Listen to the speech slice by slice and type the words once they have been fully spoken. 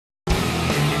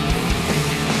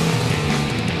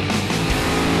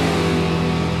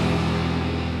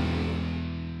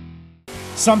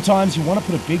Sometimes you want to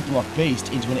put a big block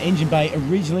beast into an engine bay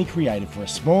originally created for a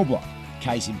small block.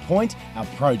 Case in point, our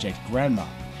Project Grandma.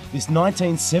 This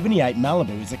 1978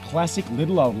 Malibu is a classic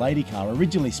little old lady car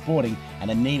originally sporting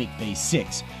an anemic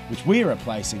V6, which we are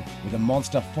replacing with a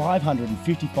monster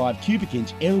 555 cubic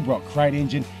inch Edelbrock crate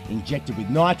engine injected with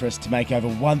nitrous to make over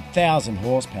 1,000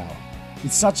 horsepower.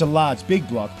 With such a large big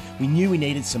block, we knew we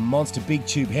needed some monster big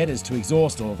tube headers to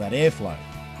exhaust all of that airflow.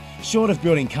 Short of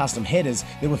building custom headers,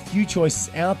 there were few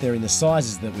choices out there in the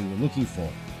sizes that we were looking for.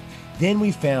 Then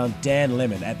we found Dan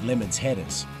Lemon at Lemon's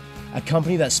Headers, a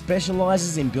company that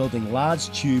specialises in building large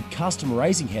tube custom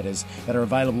racing headers that are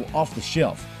available off the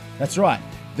shelf. That's right,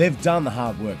 they've done the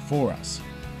hard work for us.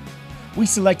 We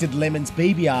selected Lemon's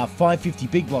BBR 550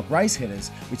 big block race headers,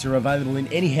 which are available in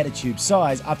any header tube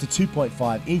size up to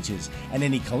 2.5 inches and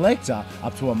any collector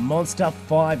up to a monster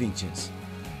 5 inches.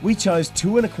 We chose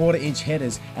 2¼ inch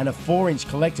headers and a 4-inch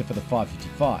collector for the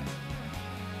 555.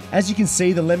 As you can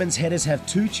see, the Lemon's headers have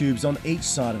 2 tubes on each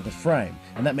side of the frame,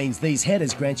 and that means these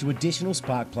headers grant you additional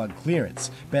spark plug clearance,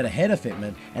 better header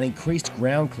fitment and increased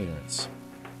ground clearance.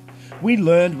 We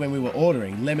learned when we were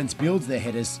ordering, Lemons builds their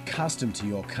headers custom to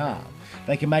your car.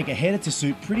 They can make a header to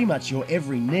suit pretty much your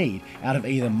every need out of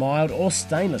either mild or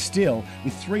stainless steel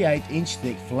with 3/8 inch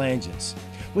thick flanges.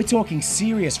 We're talking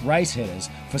serious race headers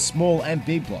for small and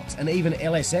big blocks and even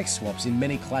LSX swaps in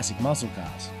many classic muscle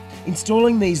cars.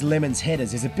 Installing these Lemons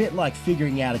headers is a bit like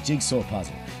figuring out a jigsaw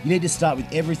puzzle. You need to start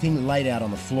with everything laid out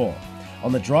on the floor.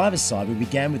 On the driver's side, we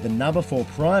began with the number 4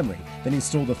 primary, then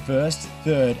installed the first,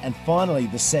 third and finally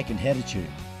the second header tube.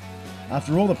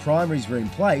 After all the primaries were in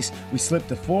place, we slipped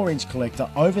the 4-inch collector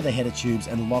over the header tubes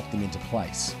and locked them into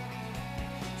place.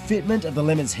 Fitment of the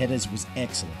Lemons headers was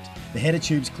excellent. The header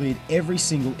tubes cleared every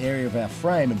single area of our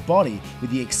frame and body with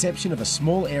the exception of a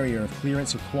small area of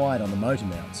clearance required on the motor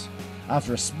mounts.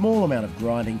 After a small amount of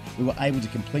grinding, we were able to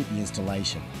complete the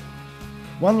installation.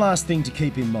 One last thing to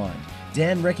keep in mind,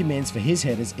 Dan recommends for his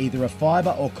headers either a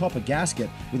fibre or copper gasket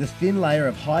with a thin layer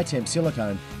of high-temp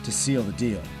silicone to seal the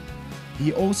deal.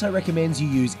 He also recommends you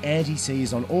use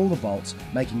anti-seize on all the bolts,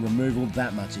 making removal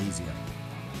that much easier.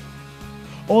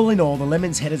 All in all, the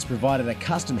Lemons headers provided a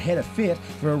custom header fit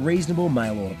for a reasonable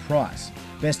mail order price.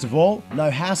 Best of all, no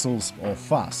hassles or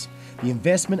fuss. The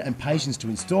investment and patience to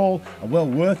install are well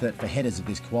worth it for headers of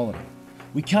this quality.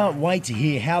 We can't wait to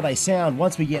hear how they sound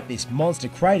once we get this monster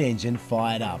crate engine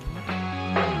fired up.